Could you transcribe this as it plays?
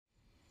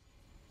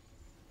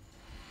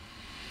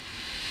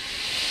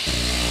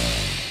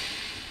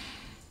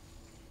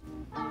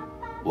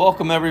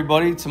Welcome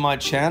everybody to my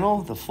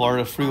channel, the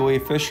Florida Freeway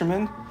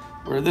Fisherman,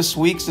 where this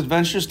week's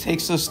adventures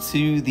takes us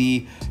to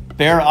the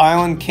Bear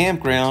Island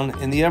Campground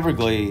in the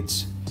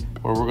Everglades,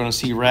 where we're going to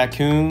see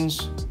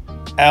raccoons,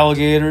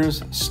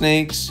 alligators,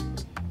 snakes,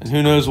 and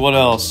who knows what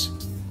else.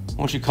 Why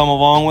don't you come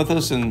along with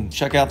us and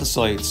check out the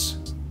sights.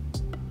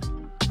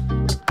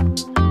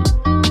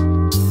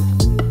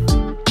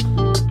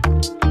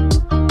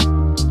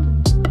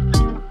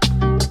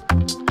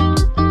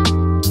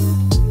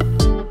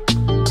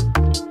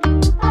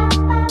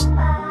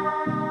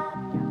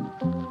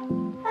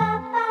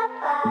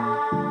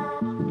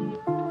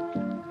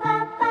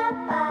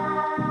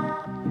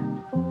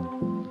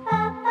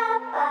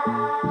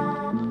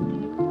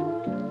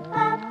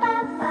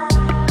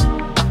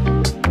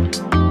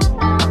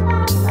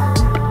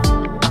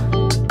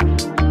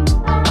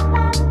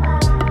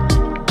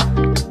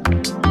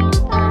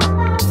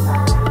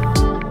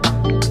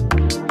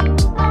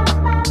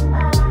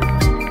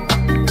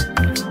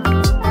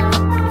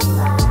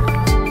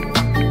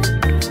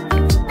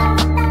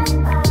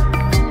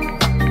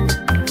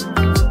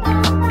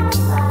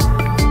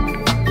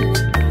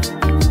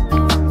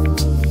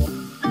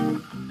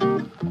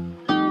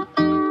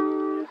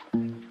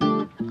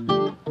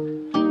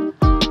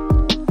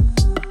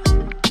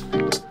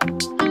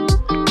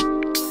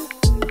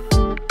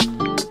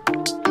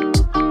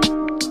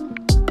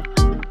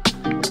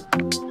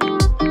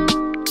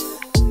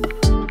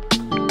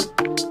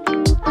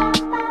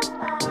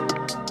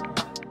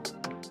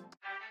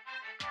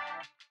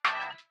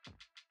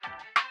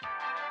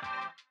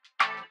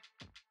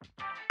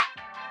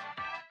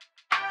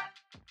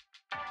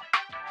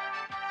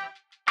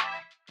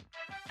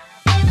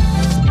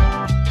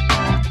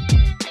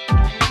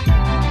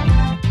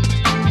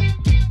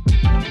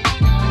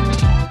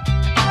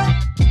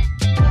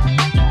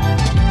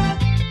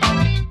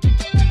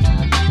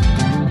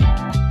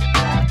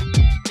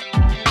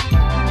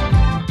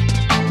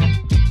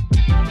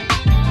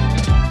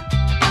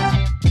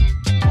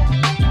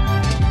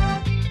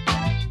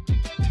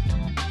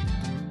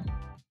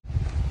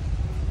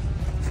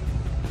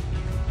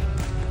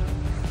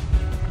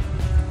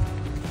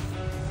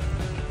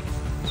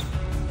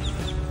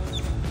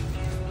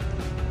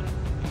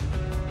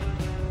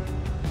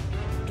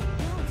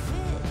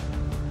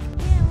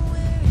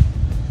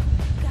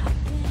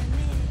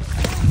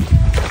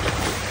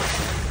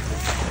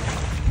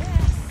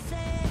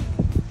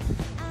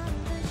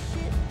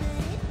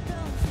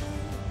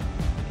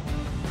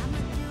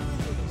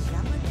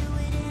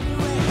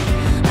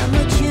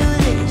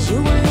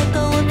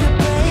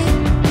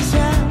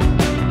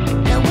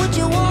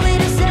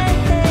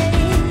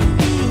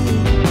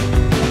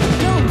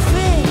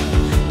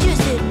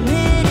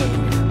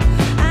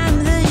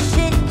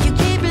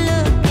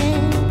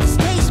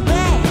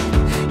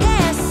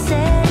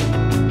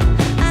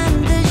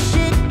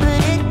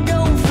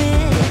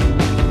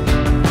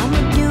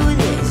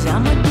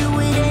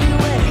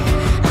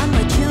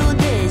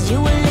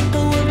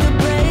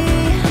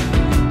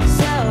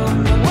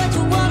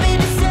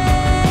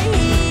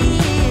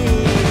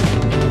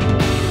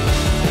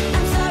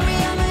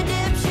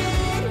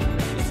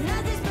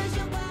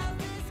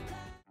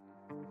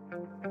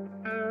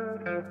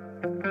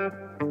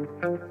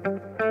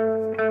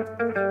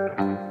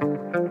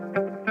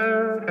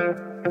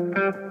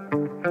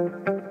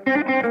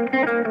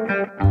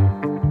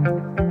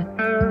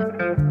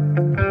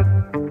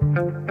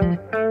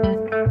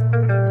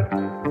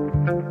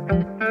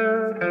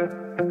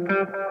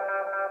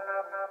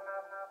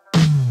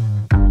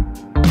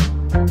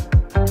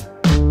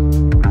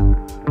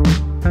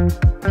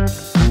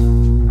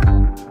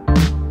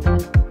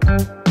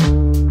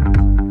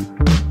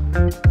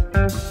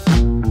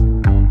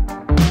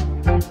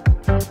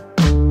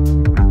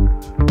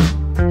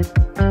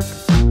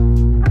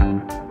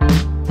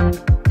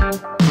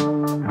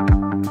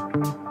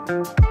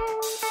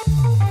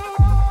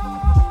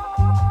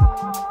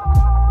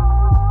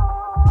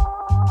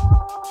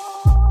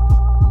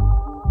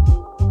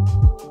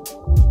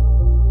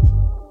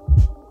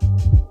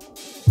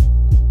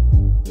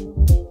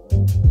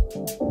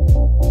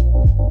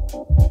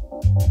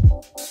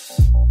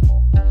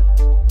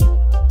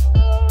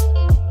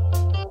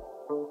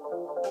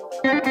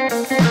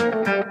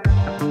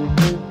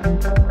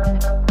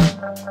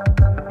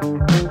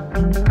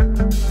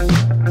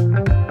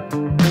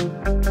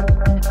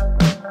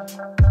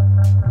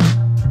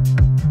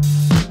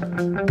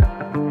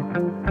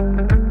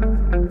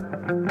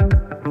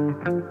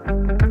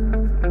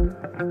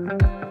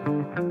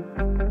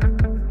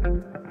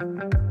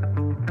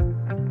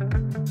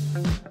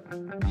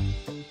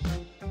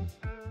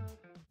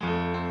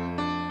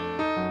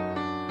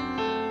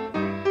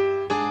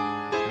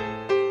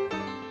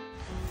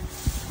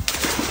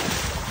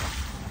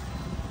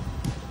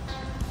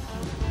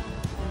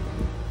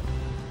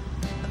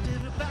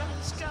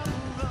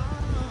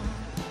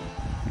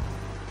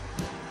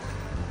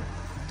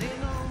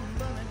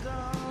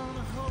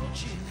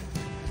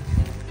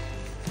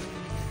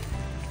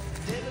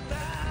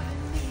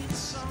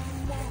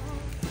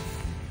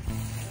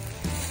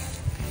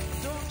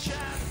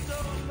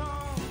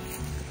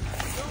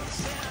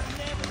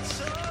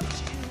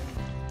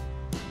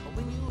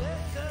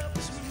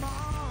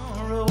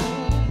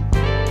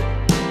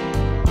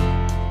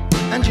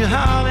 your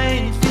heart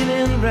ain't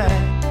feeling right.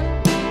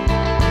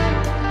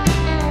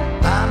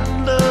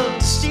 I love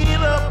to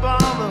steal up all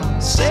the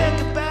say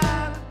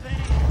goodbye to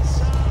pain.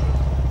 Sorrow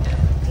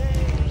every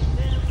day and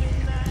every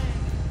night.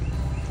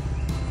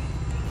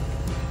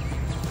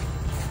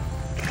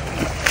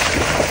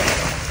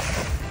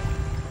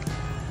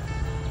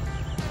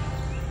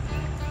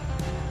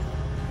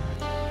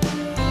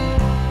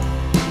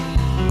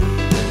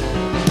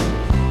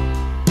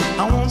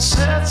 I once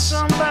heard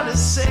somebody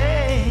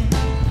say,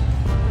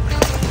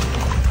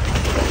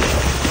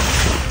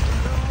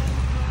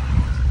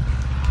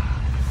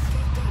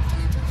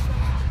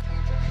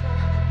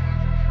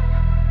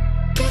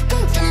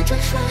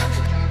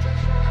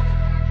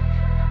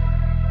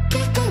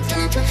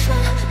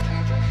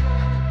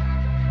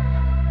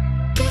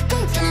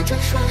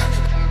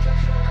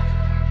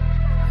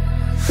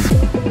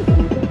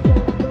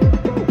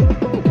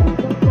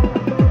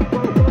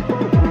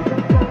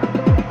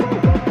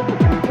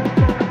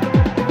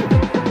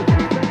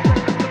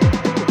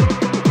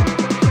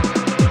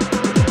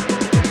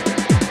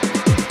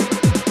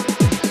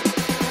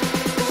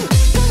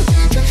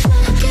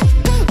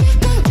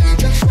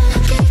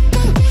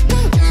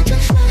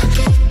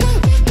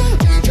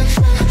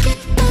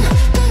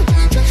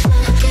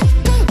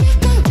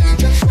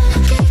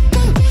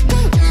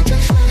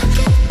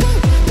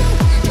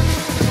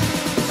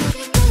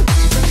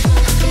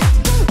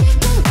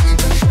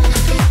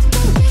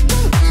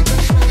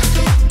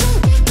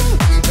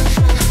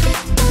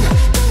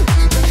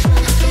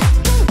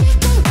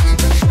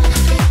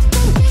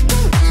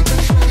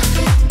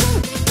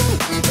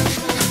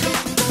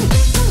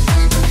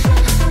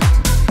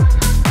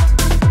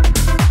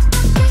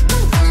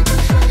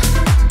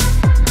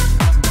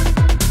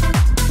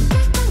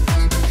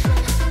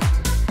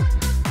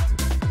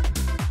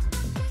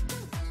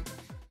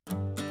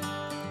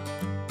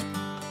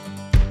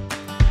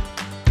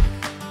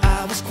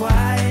 I was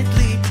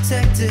quietly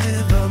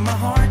protective of my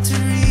heart to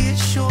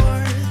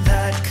reassure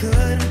that I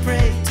couldn't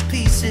break to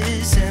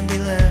pieces and be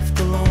left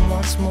alone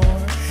once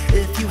more.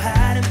 If you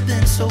hadn't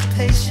been so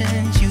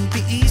patient, you'd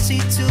be easy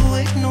to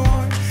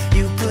ignore.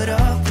 You put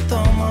up with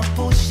all my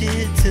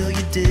bullshit till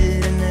you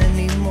didn't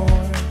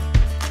anymore.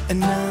 And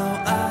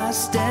now I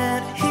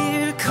stand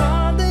here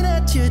calling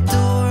at your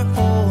door.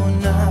 Oh,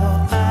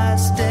 now I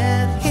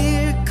stand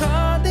here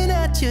calling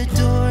at your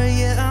door.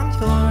 Yeah, I'm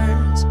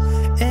yours,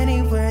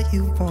 anywhere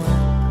you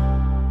want.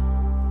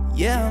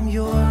 Yeah, I'm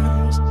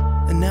yours,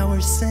 and now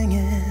we're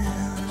singing.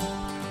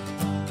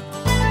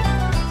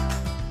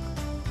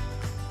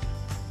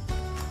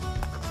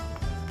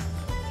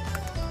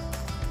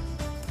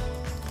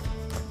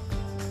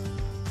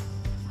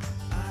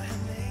 I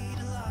have made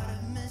a lot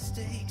of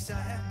mistakes. I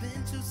have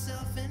been too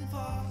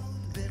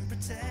self-involved, been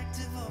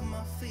protective of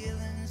my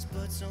feelings,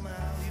 but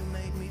somehow you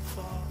made me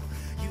fall.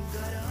 You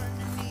got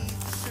underneath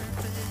the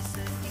surface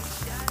and you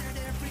shattered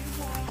every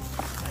wall.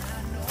 And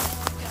I know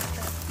I got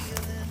that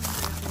feeling,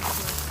 there's no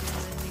question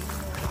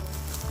anymore.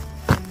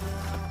 And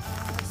now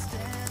I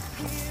stand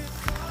here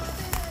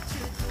calling at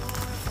your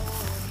door.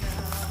 Oh,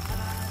 now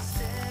I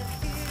stand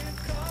here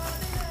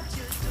calling at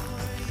your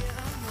door.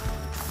 Yeah, I'm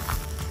yours,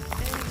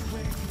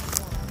 anywhere you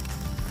want.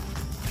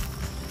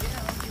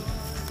 Yeah, I'm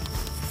yours,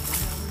 and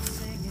now we're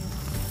singing.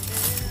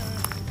 Yeah.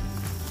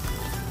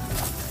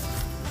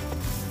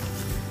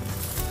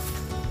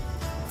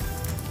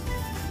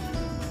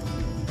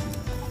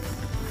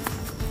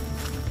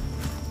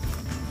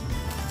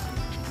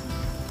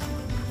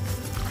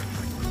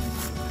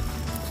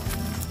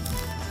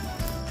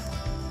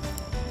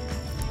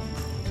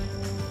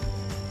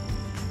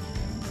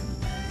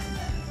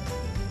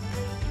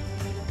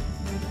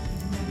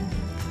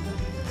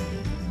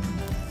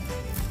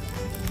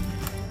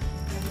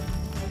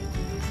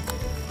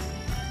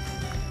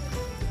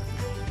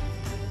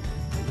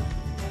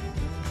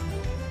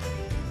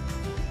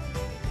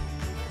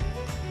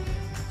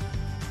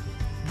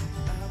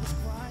 I was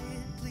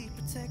quietly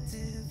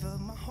protective of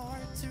my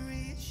heart to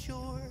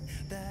reassure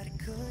that it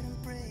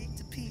couldn't break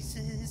to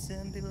pieces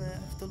and be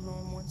left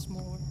alone once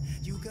more.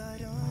 You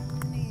got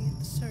underneath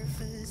the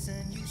surface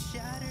and you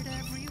shattered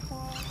every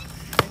wall.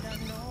 And I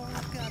know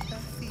I got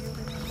that feeling,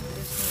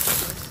 there's no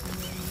question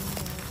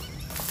anymore.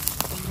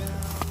 And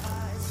now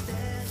I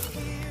stand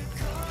here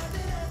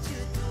calling at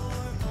your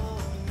door.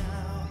 Oh,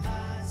 now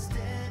I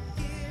stand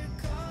here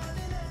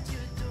calling at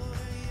your door.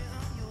 Yeah,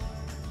 I'm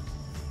yours,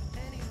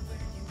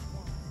 anywhere you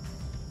want.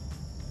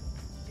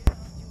 Yeah,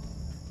 I'm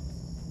yours.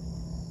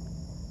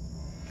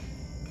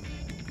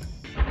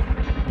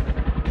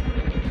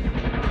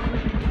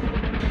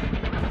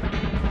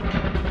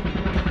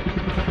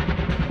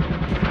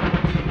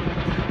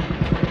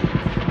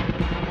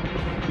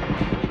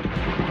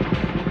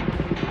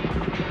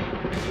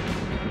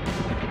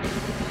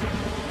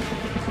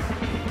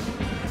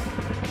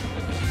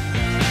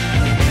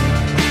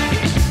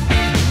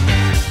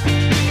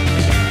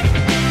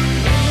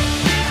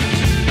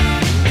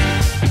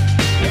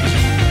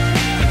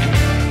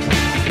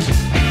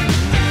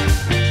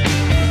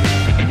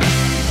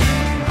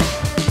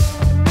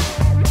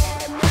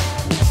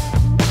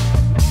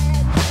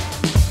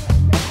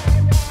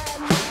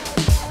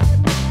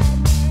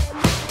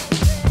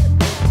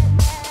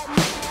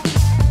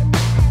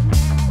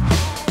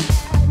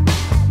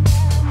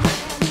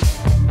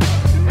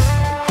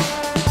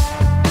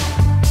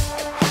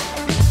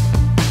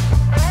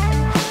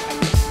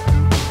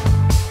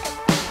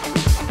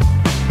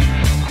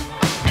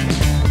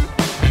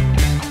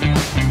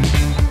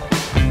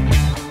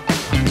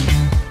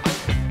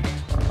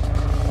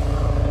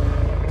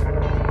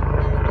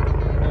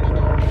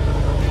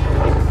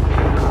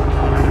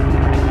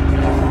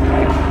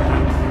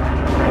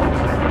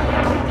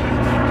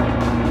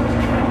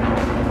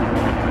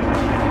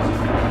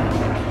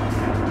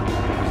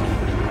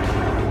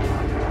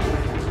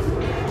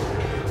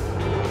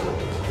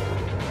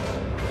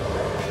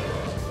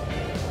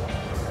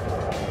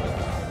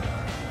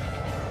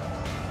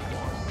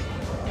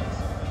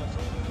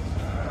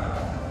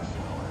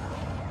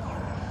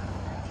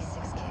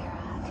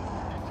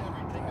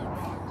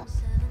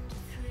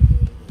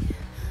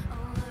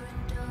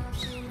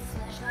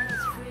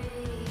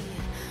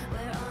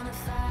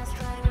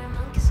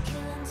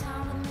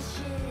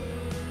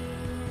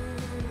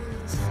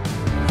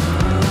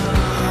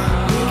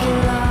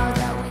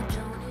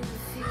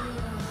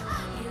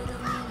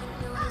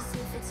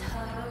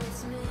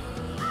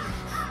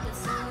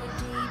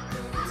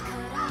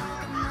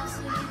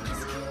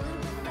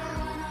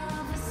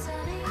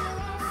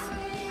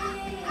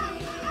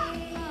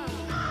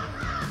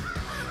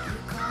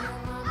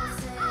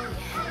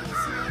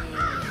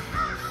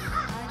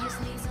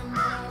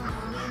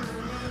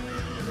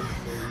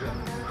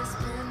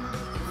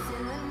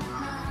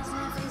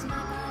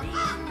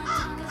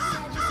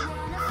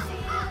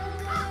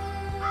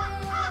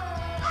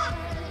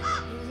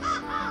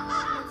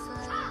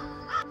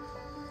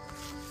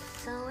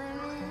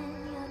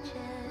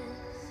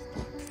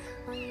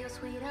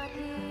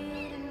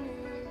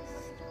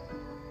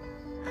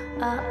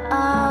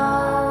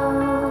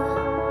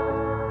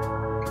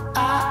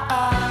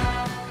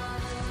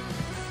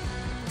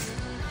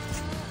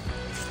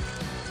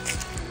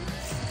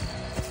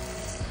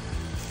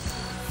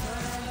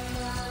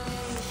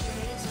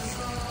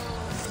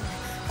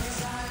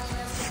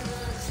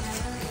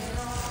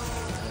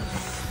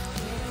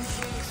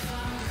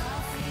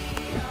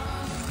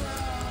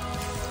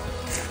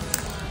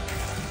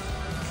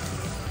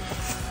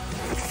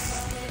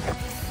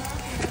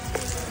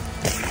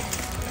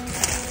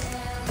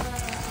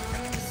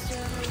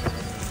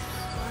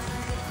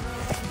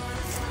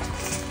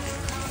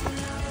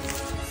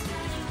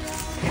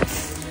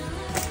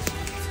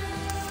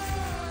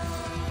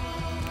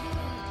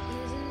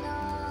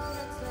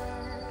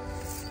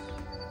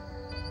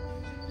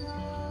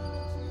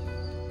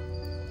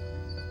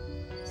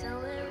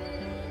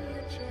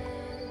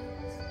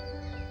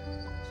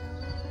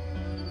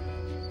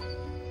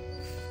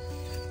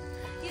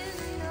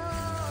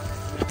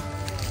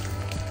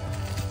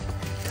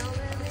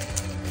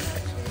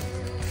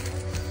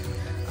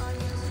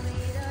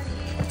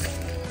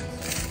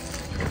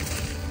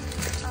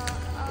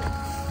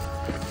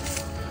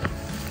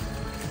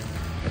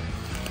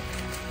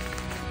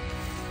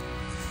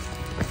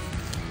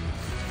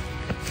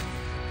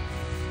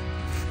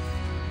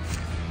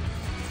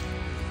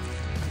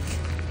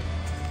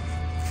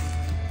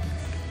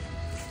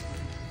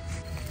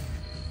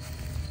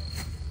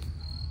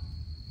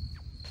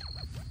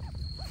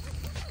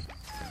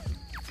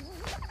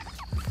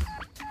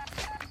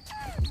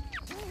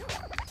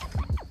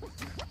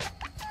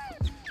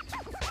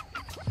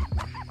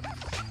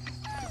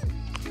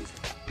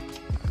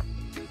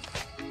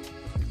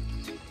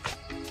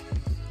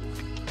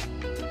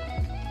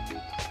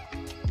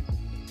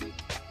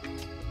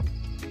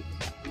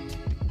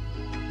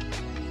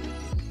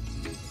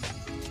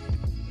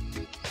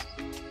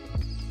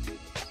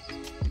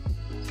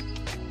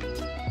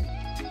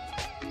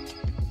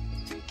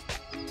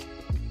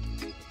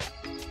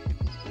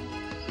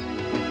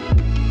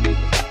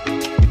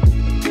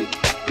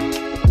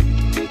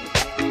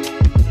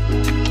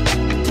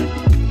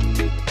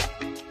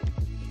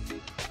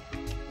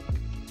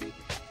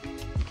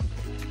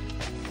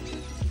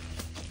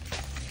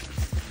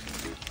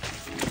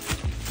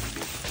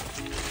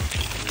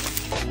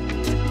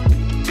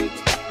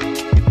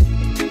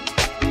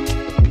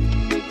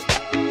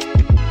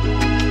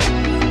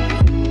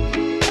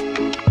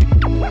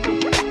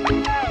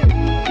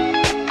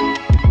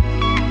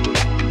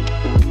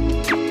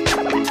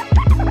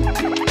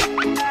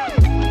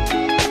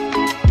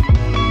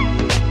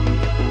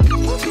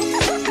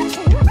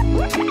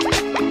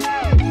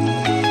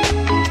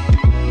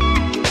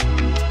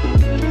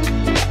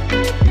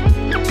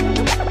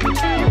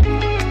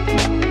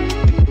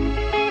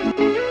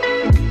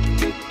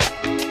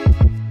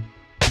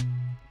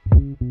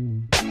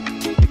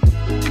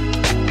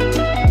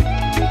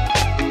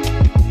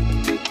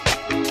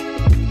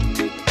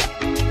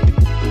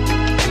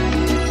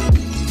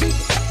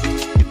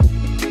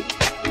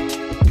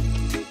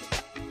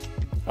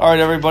 All right,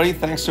 everybody,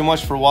 thanks so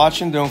much for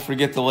watching. Don't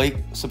forget to like,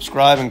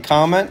 subscribe, and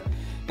comment.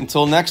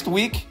 Until next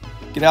week,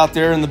 get out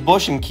there in the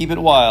bush and keep it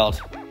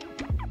wild.